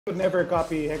Could never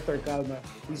copy Hector Calma.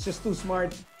 He's just too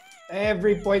smart.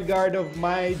 Every point guard of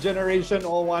my generation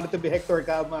all wanted to be Hector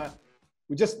Calma.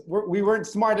 We weren't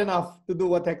smart enough to do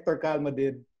what Hector Calma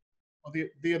did. Well,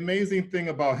 the amazing thing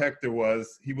about Hector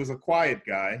was he was a quiet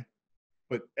guy,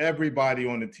 but everybody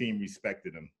on the team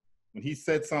respected him. When he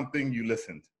said something, you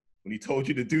listened. When he told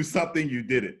you to do something, you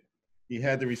did it. He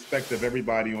had the respect of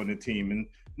everybody on the team. And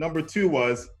number two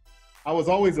was, I was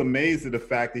always amazed at the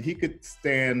fact that he could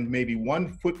stand maybe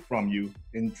 1 foot from you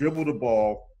and dribble the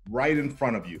ball right in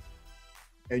front of you.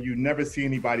 And you never see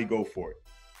anybody go for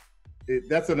it.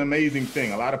 That's an amazing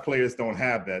thing. A lot of players don't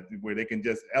have that, where they can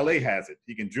just, LA has it.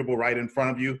 He can dribble right in front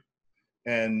of you.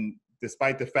 And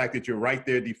despite the fact that you're right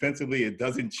there defensively, it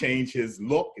doesn't change his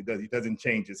look. He doesn't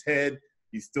change his head.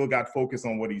 He's still got focus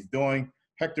on what he's doing.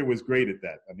 Hector was great at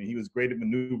that. I mean, he was great at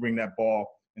maneuvering that ball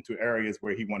into areas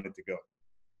where he wanted to go.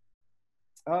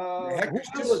 Hector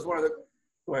still is one of the.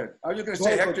 Go ahead. I was just going to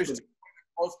say Hector's the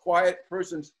most quiet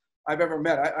persons I've ever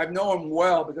met. I've known him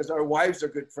well because our wives are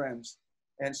good friends,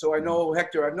 and so I know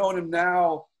Hector. I've known him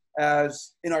now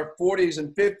as in our 40s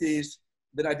and 50s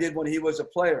than I did when he was a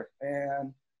player,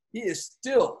 and he is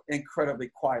still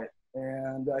incredibly quiet.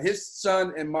 And his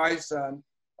son and my son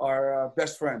are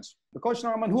best friends. Coach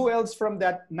Norman, who else from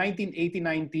that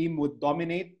 1989 team would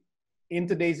dominate in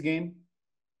today's game?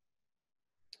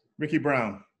 Ricky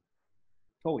Brown.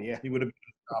 Oh, yeah. He would have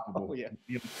been unstoppable. Oh, yeah.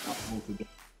 He'd be unstoppable today.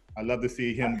 I'd love to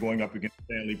see him going up against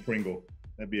Stanley Pringle.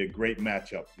 That'd be a great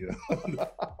matchup. You know?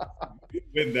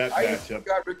 Win that I matchup.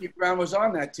 forgot Ricky Brown was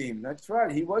on that team. That's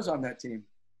right. He was on that team.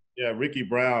 Yeah, Ricky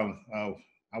Brown.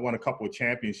 I won a couple of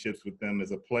championships with them as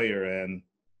a player, and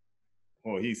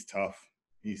he's tough.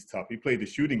 He's tough. He played the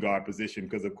shooting guard position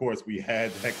because, of course, we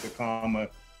had Hector Calma,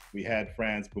 we had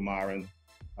Franz Pumarin.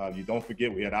 You don't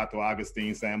forget we had Otto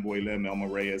Augustine, Samboy Lim, Elmer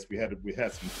Reyes. We had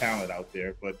some talent out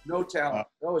there, but no talent.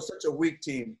 That was such a weak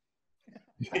team.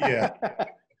 Yeah.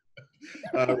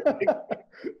 That's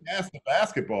the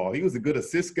basketball. He was a good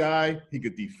assist guy. He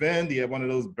could defend. He had one of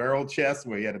those barrel chests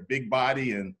where he had a big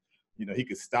body, and he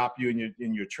could stop you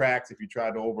in your tracks if you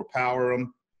tried to overpower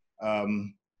him.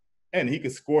 And he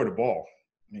could score the ball.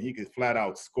 I mean, he could flat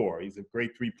out score. He's a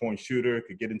great 3-point shooter.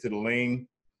 Could get into the lane.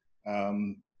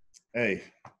 Hey,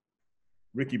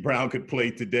 Ricky Brown could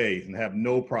play today and have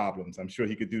no problems. I'm sure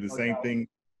he could do the same thing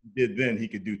he did then. He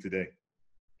could do today.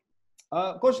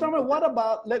 Coach Norman, what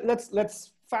about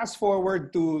let's fast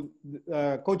forward to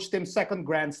Coach Tim's second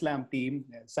Grand Slam team,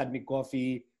 Sad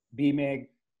McCoffey, B-Meg.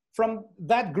 From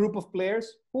that group of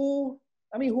players, who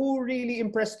really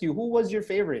impressed you? Who was your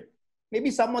favorite?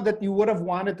 Maybe someone that you would have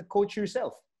wanted to coach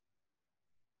yourself.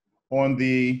 On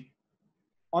the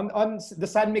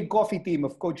Sad McCoffey team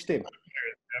of Coach Tim.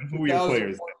 Who were your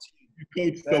players?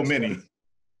 You coached so many.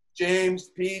 James,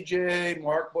 PJ,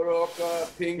 Mark Baroka,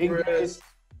 Pingris,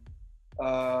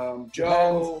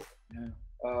 Joe.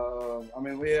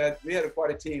 Yeah. We had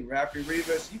quite a team. Raffy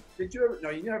Rivas.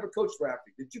 You never coached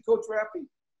Raffy. Did you coach Raffy?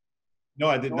 No,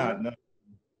 I did not. No.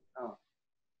 Oh.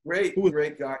 Great guy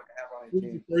to have on your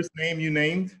team. Who's the first name you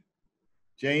named?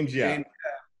 James Yap.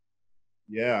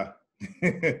 Yeah.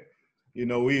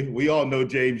 We all know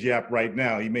James Yap right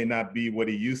now. He may not be what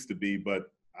he used to be, but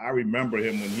I remember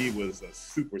him when he was a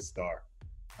superstar.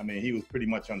 I mean, he was pretty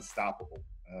much unstoppable.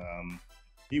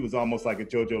 He was almost like a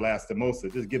JoJo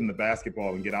Lastimosa. Just give him the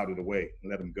basketball and get out of the way and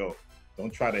let him go.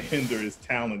 Don't try to hinder his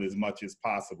talent as much as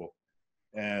possible.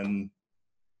 And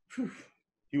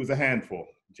he was a handful.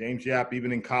 James Yap,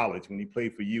 even in college, when he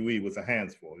played for UE, was a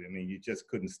handful. I mean, you just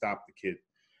couldn't stop the kid.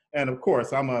 And of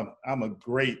course, I'm a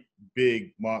great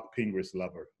big Marc Pingris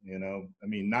lover.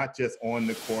 Not just on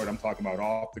the court. I'm talking about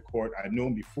off the court. I knew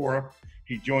him before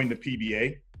he joined the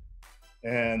PBA,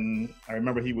 and I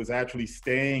remember he was actually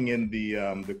staying in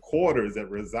the quarters at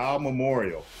Rizal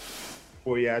Memorial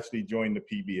before he actually joined the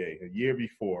PBA a year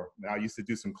before. Now, I used to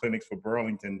do some clinics for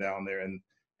Burlington down there, and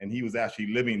he was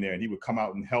actually living there, and he would come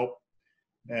out and help.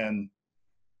 And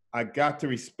I got to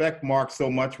respect Marc so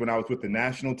much when I was with the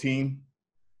national team,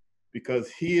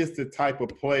 because he is the type of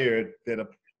player that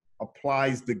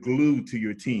applies the glue to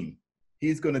your team.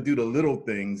 He's going to do the little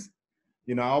things.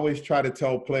 I always try to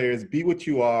tell players, be what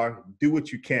you are, do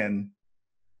what you can,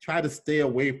 try to stay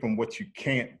away from what you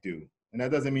can't do. And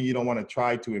that doesn't mean you don't want to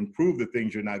try to improve the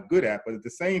things you're not good at, but at the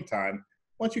same time,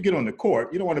 once you get on the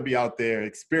court, you don't want to be out there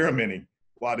experimenting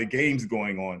while the game's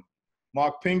going on.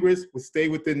 Marc Pingris would stay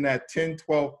within that 10,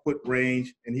 12-foot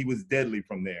range, and he was deadly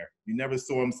from there. You never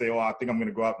saw him say, I think I'm going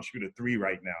to go out and shoot a 3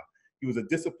 right now. He was a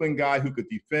disciplined guy who could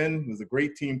defend. He was a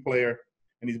great team player,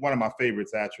 and he's one of my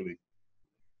favorites, actually,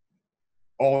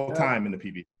 all time in the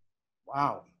PB.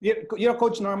 Wow.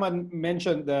 Coach Norman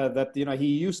mentioned that, he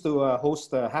used to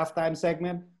host a halftime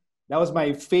segment. That was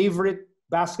my favorite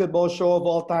basketball show of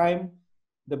all time.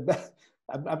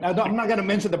 I'm not going to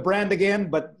mention the brand again,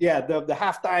 but yeah, the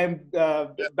halftime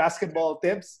basketball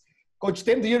tips. Coach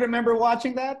Tim, do you remember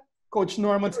watching that? Coach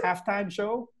Norman's halftime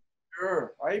show?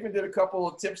 Sure. I even did a couple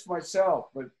of tips myself,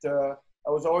 but I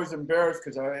was always embarrassed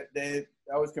because I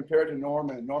was compared to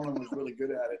Norman, and Norman was really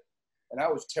good at it, and I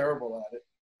was terrible at it.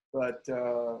 But,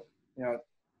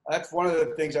 that's one of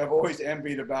the things I've always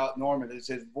envied about Norman is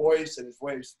his voice and his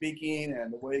way of speaking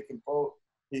and the way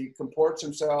he comports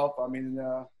himself. I mean,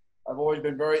 I've always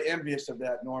been very envious of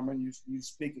that, Norman. You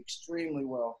speak extremely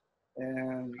well,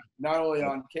 and not only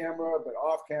on camera, but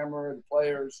off camera, the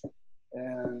players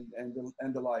and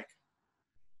the like.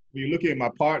 When you're looking at my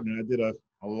partner, I did a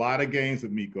lot of games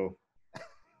with Miko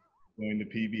during the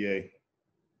PBA.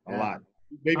 A lot.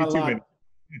 Maybe too many.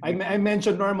 I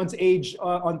mentioned Norman's age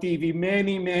on TV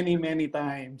many, many, many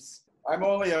times. I'm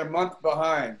only a month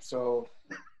behind, so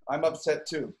I'm upset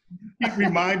too. You keep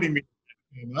reminding me,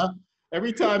 huh?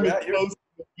 Every time it's close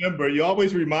to November, you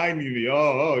always remind me,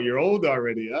 oh, you're old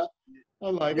already, huh?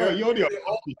 I'm like, you're the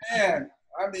old man.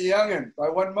 I'm the youngin' by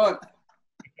 1 month.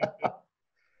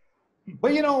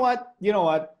 But you know what?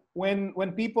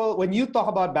 When you talk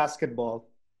about basketball,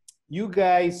 you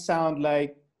guys sound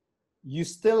like you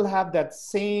still have that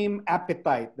same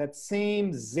appetite, that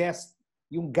same zest,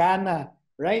 yung gana,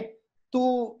 right?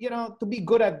 To be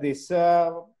good at this.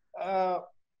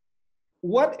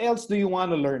 What else do you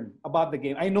want to learn about the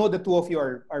game? I know the two of you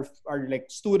are like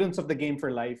students of the game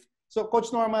for life. So,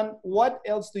 Coach Norman, what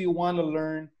else do you want to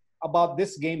learn about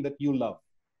this game that you love?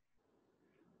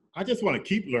 I just want to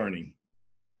keep learning.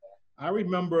 I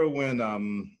remember when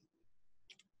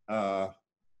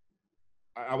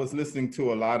I was listening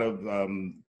to a lot of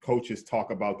coaches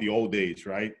talk about the old days,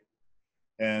 right?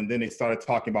 And then they started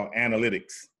talking about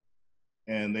analytics.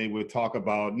 And they would talk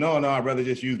about, no, I'd rather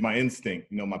just use my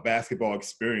instinct, my basketball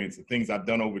experience, the things I've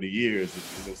done over the years.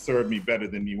 It'll serve me better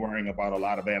than me worrying about a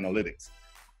lot of analytics.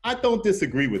 I don't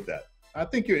disagree with that. I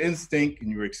think your instinct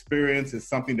and your experience is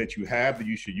something that you have that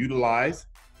you should utilize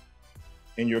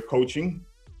in your coaching.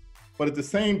 But at the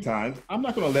same time, I'm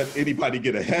not going to let anybody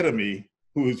get ahead of me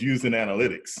who is using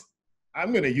analytics.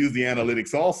 I'm going to use the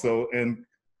analytics also and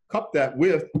cup that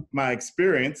with my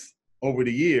experience over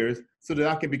the years so that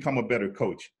I can become a better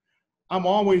coach. I'm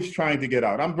always trying to get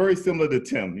out. I'm very similar to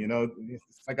Tim.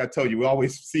 Like I tell you, we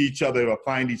always see each other or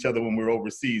find each other when we're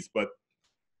overseas. But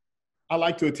I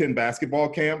like to attend basketball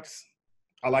camps.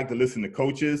 I like to listen to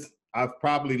coaches. I've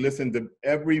probably listened to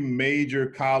every major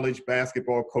college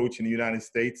basketball coach in the United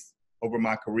States over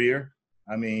my career.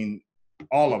 I mean,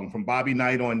 all of them, from Bobby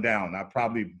Knight on down.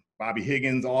 Bobby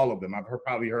Higgins, all of them. I've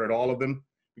probably heard all of them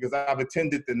because I've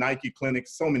attended the Nike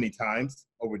clinics so many times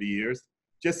over the years,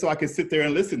 just so I can sit there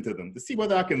and listen to them to see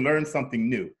whether I can learn something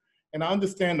new. And I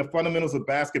understand the fundamentals of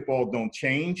basketball don't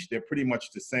change. They're pretty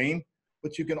much the same,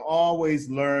 but you can always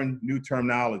learn new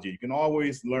terminology. You can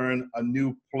always learn a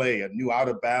new play, a new out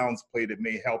of bounds play that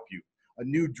may help you, a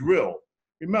new drill.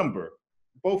 Remember,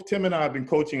 both Tim and I have been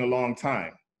coaching a long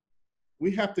time.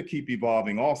 We have to keep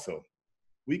evolving also.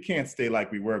 We can't stay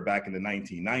like we were back in the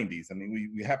 1990s. I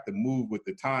mean, we have to move with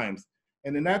the times.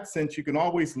 And in that sense, you can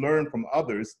always learn from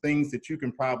others things that you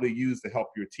can probably use to help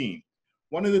your team.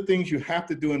 One of the things you have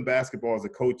to do in basketball as a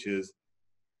coach is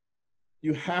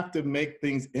you have to make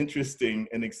things interesting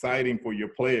and exciting for your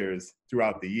players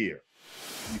throughout the year.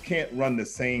 You can't run the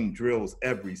same drills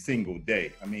every single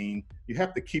day. I mean, you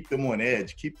have to keep them on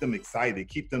edge, keep them excited,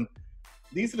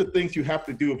 these are the things you have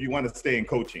to do if you want to stay in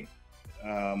coaching.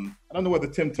 I don't know whether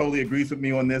Tim totally agrees with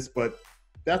me on this, but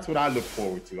that's what I look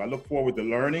forward to. I look forward to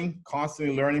learning,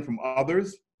 constantly learning from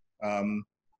others,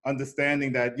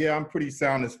 understanding that, I'm pretty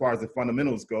sound as far as the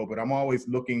fundamentals go, but I'm always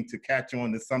looking to catch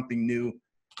on to something new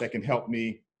that can help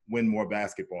me win more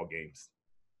basketball games.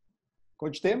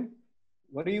 Coach Tim,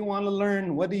 what do you want to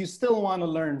learn? What do you still want to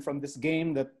learn from this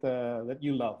game that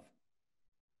you love?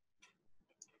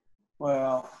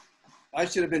 Well, I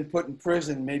should have been put in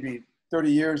prison maybe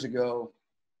 30 years ago.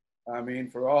 I mean,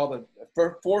 for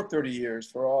 30 years,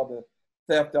 for all the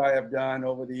theft I have done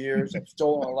over the years. I've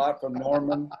stolen a lot from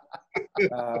Norman.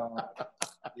 I'm a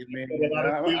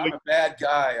bad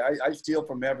guy. I steal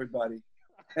from everybody.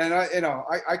 And I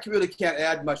really can't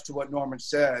add much to what Norman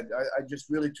said. I just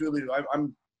really, truly,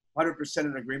 I'm 100%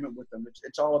 in agreement with them.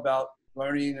 It's all about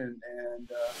learning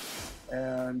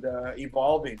and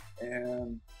evolving.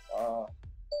 And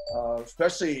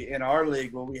especially in our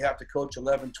league where we have to coach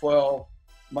 11, 12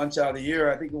 months out of the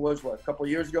year. I think it was, a couple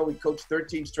of years ago, we coached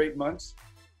 13 straight months.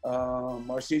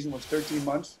 Our season was 13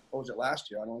 months. What was it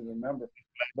last year? I don't even remember.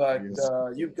 But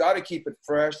you've got to keep it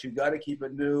fresh. You've got to keep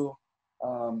it new.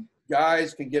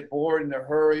 Guys can get bored in a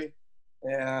hurry.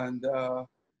 And, you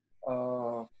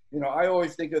know, I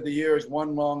always think of the year as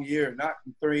one long year, not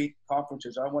in 3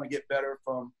 conferences. I want to get better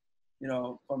from, you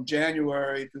know, from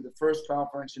January through the first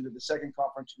conference into the second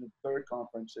conference into the third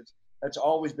conference. That's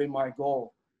always been my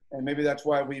goal. And maybe that's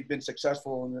why we've been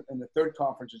successful in the third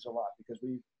conferences a lot, because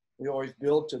we always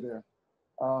build to there.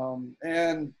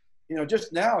 And, you know,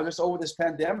 just now, just over this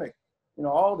pandemic, you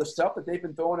know, all the stuff that they've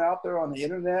been throwing out there on the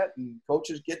internet and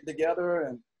coaches getting together.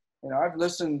 And, you know, I've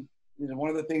listened, you know, one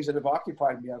of the things that have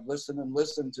occupied me, I've listened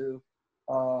to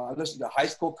high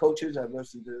school coaches, I've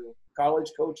listened to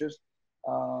college coaches.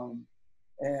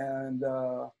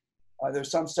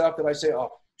 There's some stuff that I say,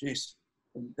 oh, geez,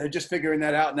 they're just figuring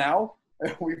that out now.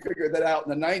 We figured that out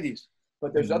in the 90s.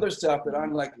 But there's other stuff that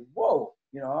I'm like, whoa,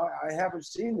 you know, I haven't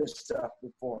seen this stuff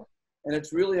before. And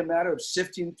it's really a matter of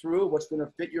sifting through what's going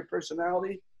to fit your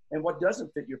personality and what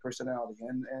doesn't fit your personality.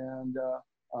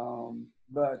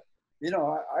 But, you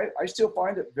know, I still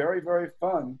find it very, very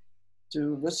fun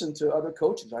to listen to other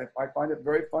coaches. I find it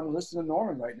very fun to listen to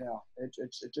Norman right now.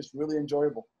 It's just really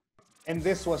enjoyable. And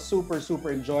this was super,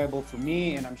 super enjoyable for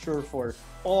me, and I'm sure for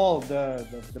all the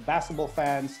basketball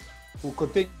fans who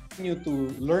continue to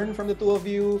learn from the two of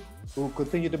you, who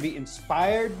continue to be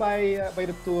inspired by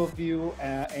the two of you,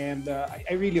 and I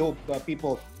really hope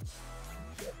people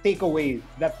take away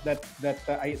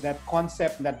that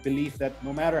concept, that belief that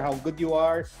no matter how good you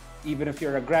are, even if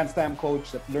you're a Grand Slam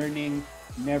coach, that learning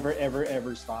never, ever,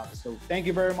 ever stops. So thank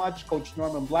you very much, Coach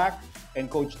Norman Black and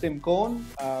Coach Tim Cohn,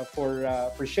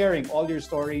 for sharing all your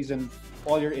stories and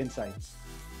all your insights.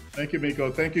 Thank you, Miko.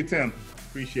 Thank you, Tim.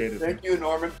 Appreciate it. Thank you,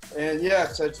 Norman. And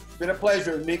yes, it's been a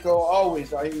pleasure, Miko.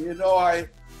 Always. I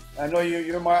know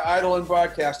you're my idol in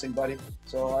broadcasting, buddy.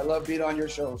 So I love being on your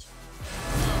shows.